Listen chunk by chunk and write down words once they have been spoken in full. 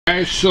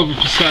Guys, Silver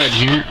Poseidon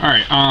here.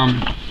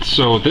 Alright,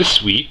 so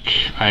this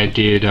week I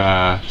did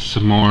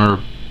some more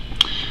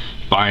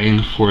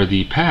buying for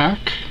the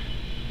pack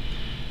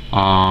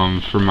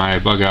for my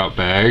bug out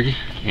bag,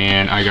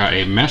 and I got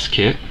a mess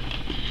kit.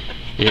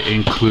 It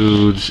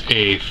includes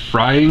a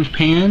frying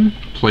pan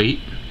plate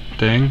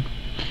thing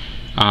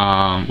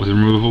with a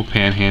removable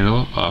pan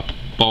handle, a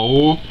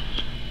bowl,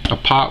 a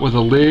pot with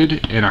a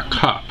lid, and a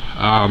cup.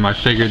 I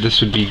figured this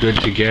would be good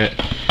to get.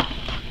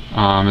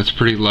 It's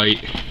pretty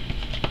light.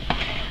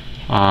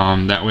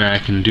 That way I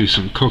can do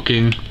some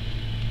cooking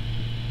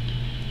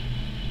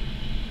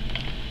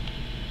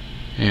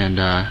and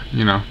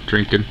you know,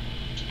 drinking.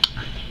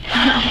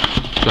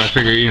 So I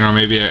figure, you know,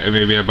 maybe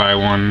I buy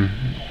one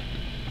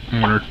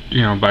or,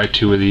 you know, buy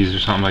two of these or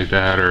something like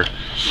that, or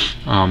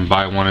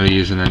buy one of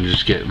these and then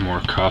just get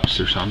more cups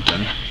or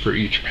something for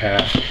each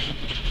pack.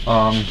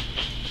 And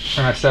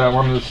I said I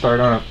wanted to start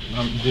on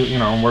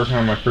I'm working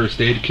on my first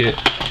aid kit.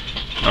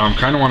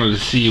 Kind of wanted to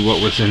see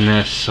what was in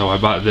this, so I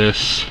bought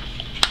this.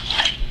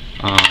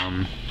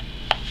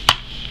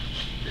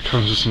 It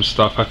comes with some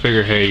stuff. I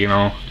figure, hey, you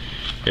know,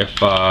 if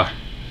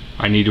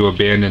I need to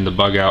abandon the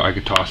bug out, I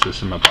could toss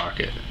this in my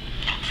pocket.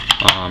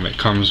 It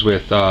comes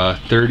with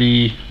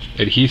 30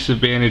 adhesive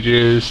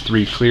bandages,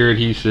 3 clear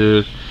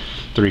adhesive,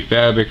 3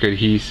 fabric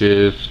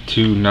adhesive,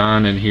 2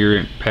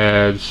 non-adherent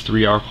pads,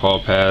 3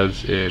 alcohol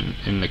pads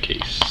in the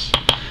case.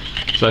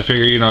 So I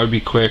figure, you know, it'd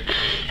be quick,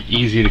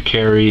 easy to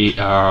carry,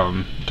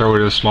 throw it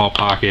in a small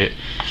pocket,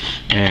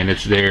 and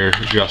it's there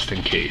just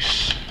in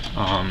case.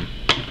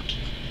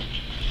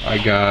 I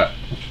got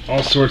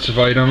all sorts of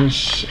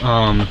items.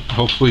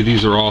 Hopefully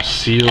these are all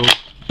sealed.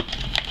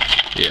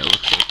 Yeah, it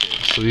looks like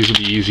it. So these will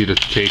be easy to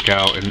take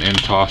out and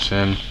toss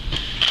in.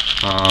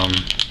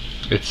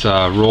 It's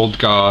rolled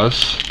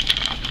gauze,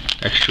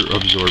 extra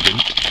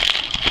absorbent.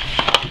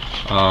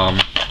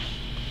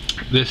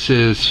 This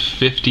is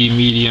 50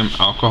 medium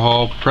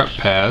alcohol prep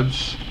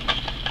pads.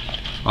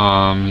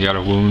 You got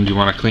a wound, you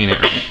want to clean it,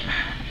 right?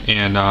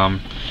 And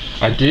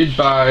I did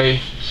buy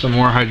some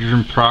more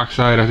hydrogen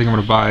peroxide. I think I'm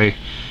going to buy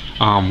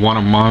one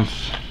a month,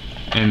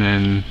 and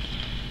then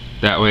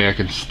that way I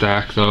can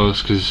stack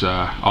those, because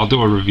I'll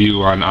do a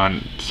review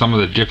on some of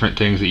the different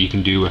things that you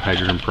can do with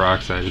hydrogen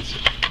peroxide. It's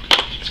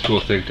a cool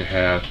thing to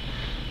have.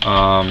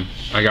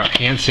 I got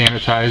hand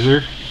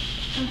sanitizer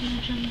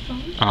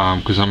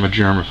because I'm a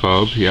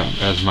germaphobe, yeah,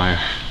 as my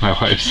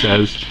wife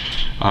says.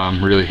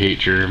 Really hate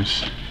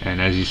germs,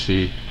 and as you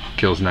see,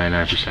 kills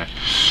 99%.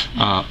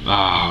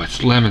 Oh,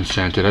 it's lemon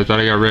scented. I thought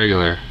I got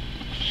regular.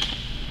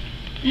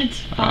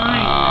 It's fine.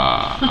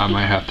 I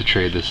might have to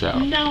trade this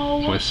out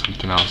with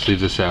something else.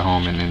 Leave this at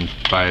home and then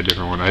buy a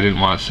different one. I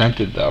didn't want it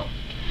scented though.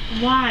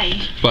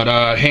 Why? But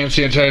hand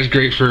sanitizer is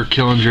great for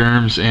killing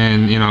germs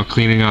and, you know,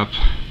 cleaning up.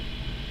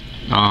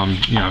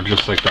 You know,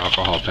 just like the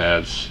alcohol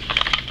pads,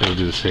 it'll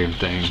do the same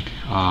thing.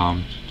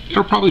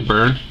 It'll probably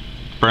burn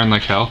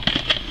like hell.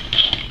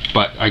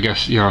 But I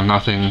guess, you know,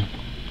 nothing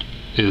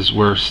is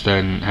worse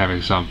than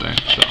having something.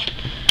 So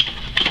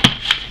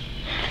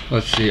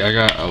let's see, I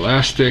got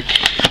elastic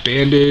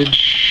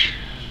bandage,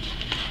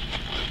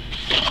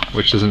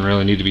 which doesn't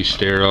really need to be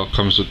sterile.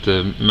 Comes with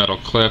the metal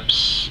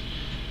clips.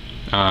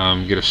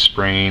 Get a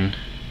sprain,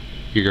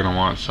 you're gonna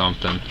want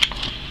something.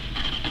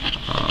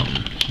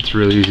 It's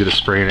really easy to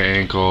sprain an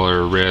ankle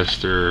or a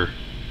wrist, or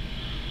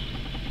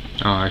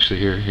actually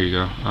here you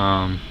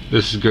go.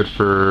 This is good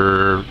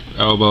for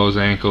elbows,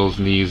 ankles,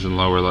 knees, and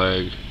lower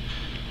leg.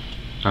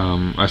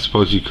 I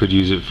suppose you could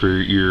use it for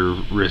your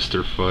wrist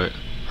or foot.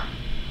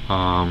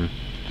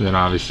 Then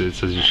obviously it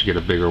says you should get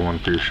a bigger one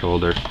for your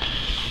shoulder.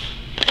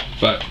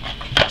 But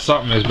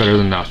something is better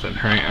than nothing,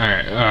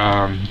 right?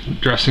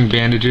 Alright, dressing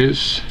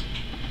bandages.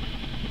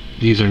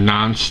 These are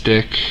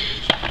non-stick.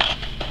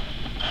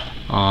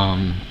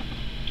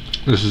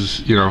 This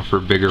is, you know, for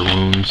bigger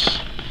wounds.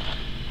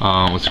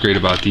 What's great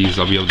about these,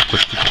 I'll be able to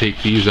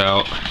take these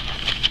out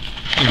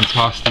and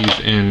toss these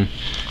in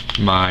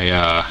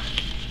my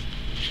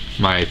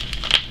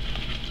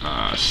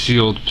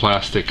sealed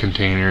plastic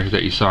container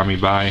that you saw me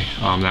buy.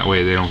 That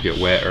way they don't get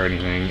wet or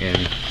anything,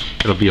 and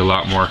it'll be a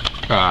lot more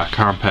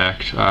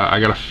compact. I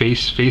got a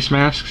face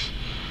masks.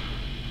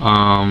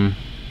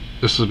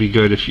 This will be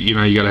good if you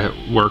gotta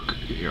work,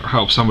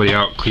 help somebody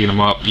out, clean them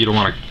up. You don't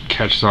want to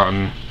catch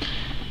something,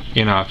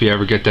 you know, if you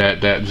ever get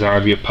that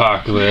zombie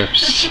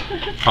apocalypse.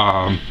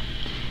 I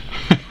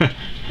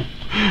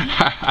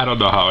don't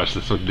know how much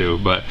this would do,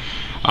 but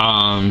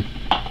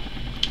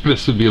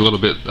this would be a little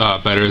bit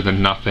better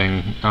than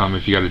nothing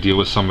if you got to deal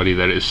with somebody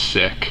that is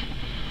sick.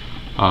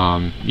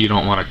 You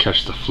don't want to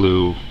catch the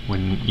flu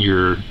when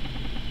you're,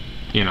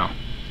 you know,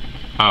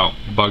 out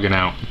bugging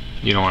out.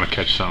 You don't want to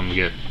catch something,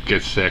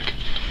 get sick.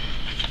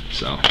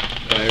 So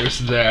there's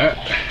that.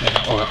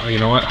 Oh, you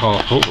know what?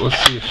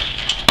 Let's see if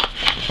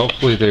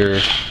hopefully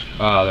they're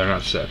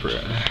not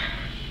separate.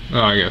 Oh,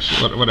 I guess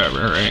whatever,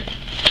 right?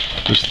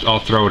 I'll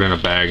throw it in a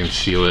bag and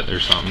seal it or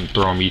something.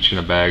 Throw them each in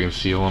a bag and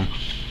seal them.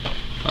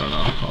 I don't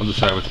know. I'll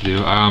decide what to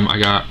do. I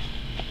got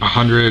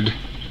 100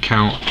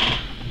 count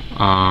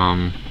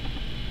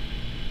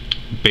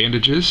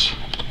bandages.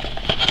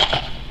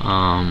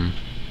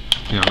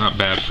 You know, not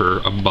bad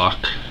for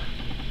 $1.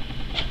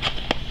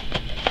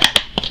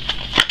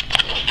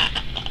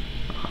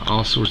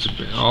 All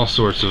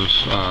sorts of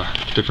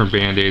different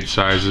band-aid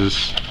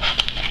sizes.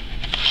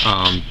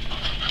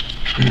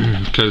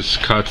 Because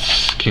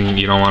cuts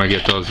you don't want to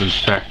get those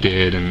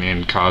infected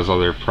and cause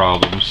other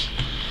problems.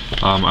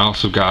 I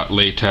also got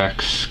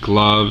latex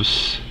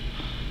gloves.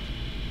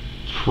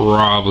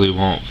 Probably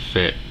won't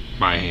fit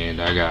my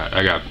hand. I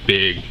got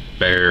big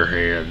bare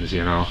hands,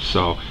 you know.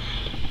 So,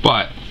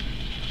 but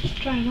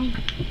Try it on.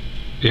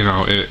 you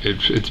know,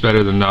 it's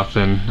better than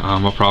nothing.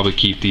 I'll probably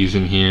keep these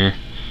in here.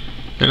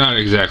 They're not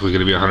exactly going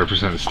to be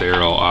 100%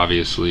 sterile,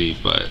 obviously,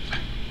 but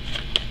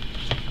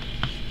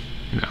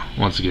you know,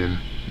 once again,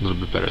 a little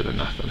bit better than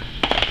nothing.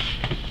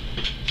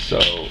 So,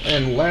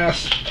 and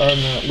last on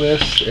that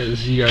list,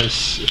 as you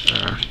guys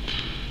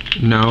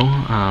know,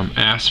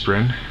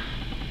 aspirin.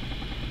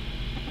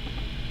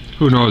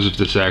 Who knows if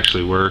this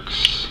actually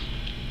works?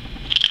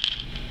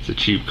 It's a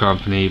cheap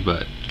company,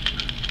 but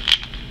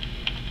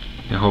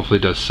you know, hopefully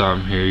it does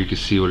some. Here you can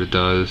see what it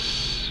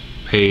does.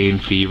 Pain,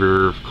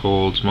 fever,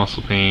 colds,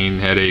 muscle pain,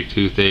 headache,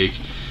 toothache,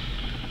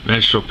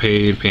 menstrual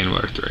pain, pain of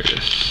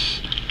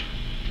arthritis.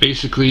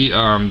 Basically,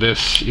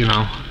 this, you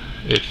know,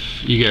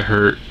 if you get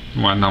hurt,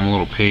 want a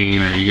little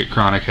pain, or you get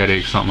chronic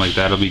headache, something like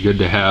that, it'll be good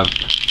to have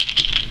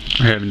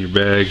in your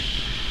bag.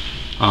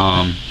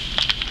 And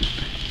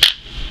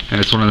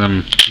it's one of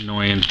them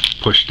annoying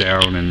push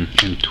down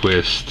and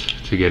twist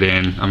to get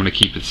in. I'm gonna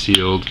keep it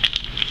sealed.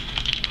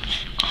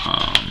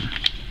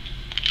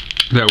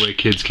 That way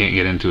kids can't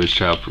get into it. It's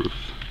childproof,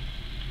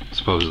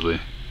 supposedly.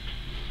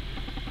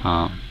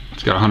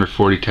 It's got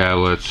 140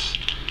 tablets.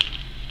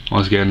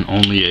 Once again,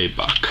 only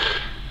 $1.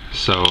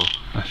 So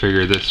I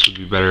figure this would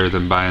be better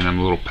than buying them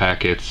little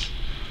packets,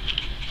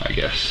 I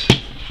guess.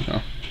 So,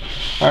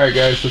 alright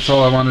guys, that's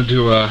all I wanted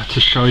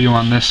to show you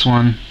on this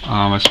one.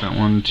 I spent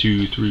 1,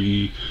 2,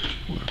 3,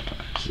 4, 5,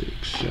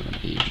 6, 7,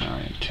 8,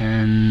 9,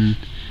 10,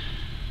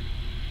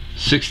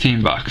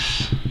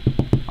 $16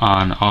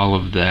 on all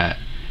of that.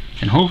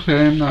 And hopefully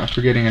I'm not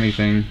forgetting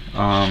anything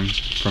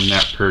from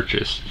that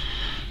purchase.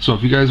 So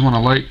if you guys want to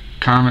like,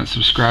 comment,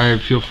 subscribe,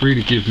 feel free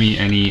to give me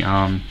any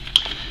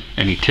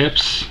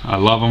tips. I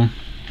love them.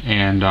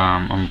 And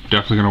I'm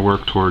definitely going to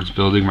work towards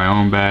building my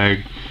own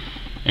bag,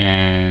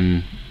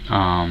 and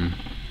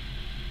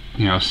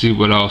you know, see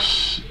what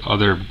else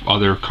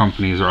other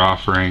companies are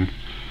offering.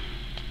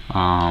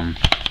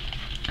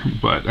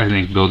 But I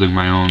think building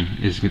my own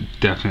is going to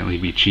definitely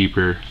be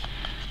cheaper.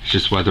 It's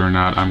just whether or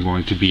not I'm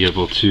going to be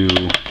able to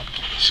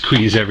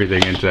squeeze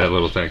everything into that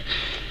little thing.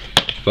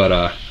 But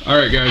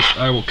alright guys,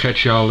 I will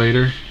catch y'all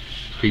later.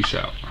 Peace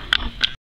out.